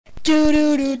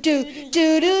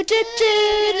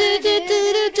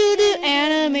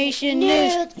Animation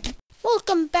news.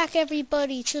 Welcome back,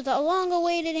 everybody, to the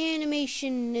long-awaited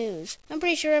animation news. I'm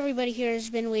pretty sure everybody here has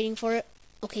been waiting for it.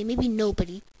 Okay, maybe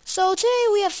nobody. So today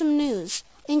we have some news,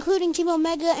 including Team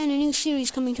Omega and a new series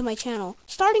coming to my channel.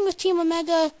 Starting with Team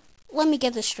Omega, let me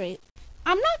get this straight.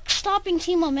 I'm not stopping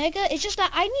Team Omega, it's just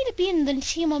that I need to be in the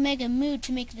Team Omega mood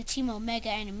to make the Team Omega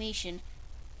animation.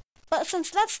 But since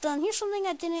that's done, here's something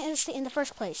I didn't illustrate in the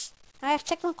first place. I have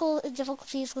technical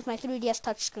difficulties with my 3DS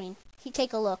touchscreen.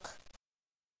 Take a look.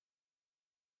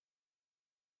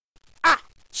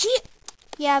 Shit!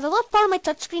 Yeah, the left part of my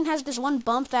touchscreen has this one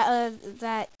bump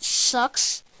that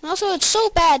sucks. And also, it's so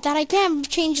bad that I can't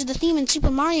change the theme in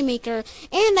Super Mario Maker,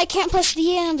 and I can't press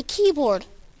the A on the keyboard.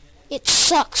 It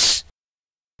sucks.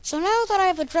 So now that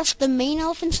I've addressed the main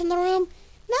elephants in the room,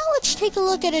 now let's take a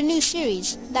look at a new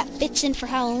series that fits in for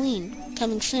Halloween,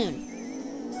 coming soon.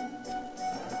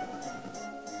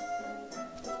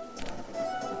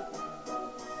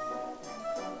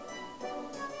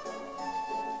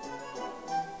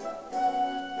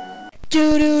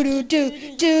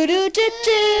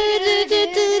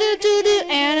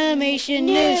 Animation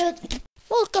news.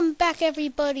 Welcome back,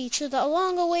 everybody, to the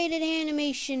long-awaited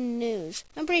animation news.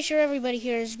 I'm pretty sure everybody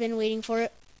here has been waiting for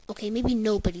it. Okay, maybe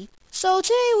nobody. So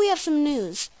today we have some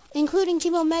news, including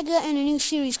Team Omega and a new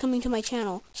series coming to my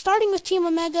channel. Starting with Team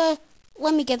Omega,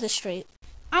 let me get this straight.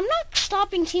 I'm not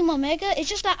stopping Team Omega, it's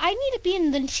just that I need to be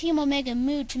in the Team Omega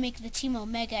mood to make the Team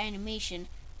Omega animation.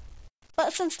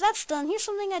 But since that's done, here's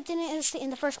something I didn't illustrate in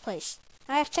the first place.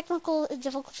 I have technical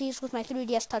difficulties with my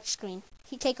 3DS touchscreen.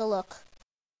 Take a look.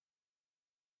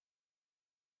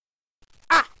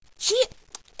 Shit!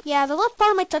 Yeah, the left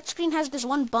part of my touchscreen has this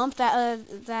one bump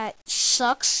that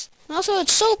sucks. And also,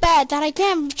 it's so bad that I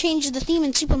can't change the theme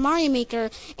in Super Mario Maker,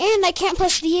 and I can't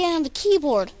press the A on the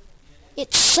keyboard.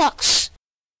 It sucks.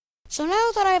 So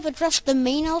now that I've addressed the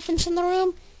main elephants in the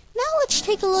room, now let's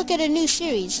take a look at a new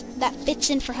series that fits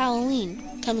in for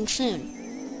Halloween, coming soon.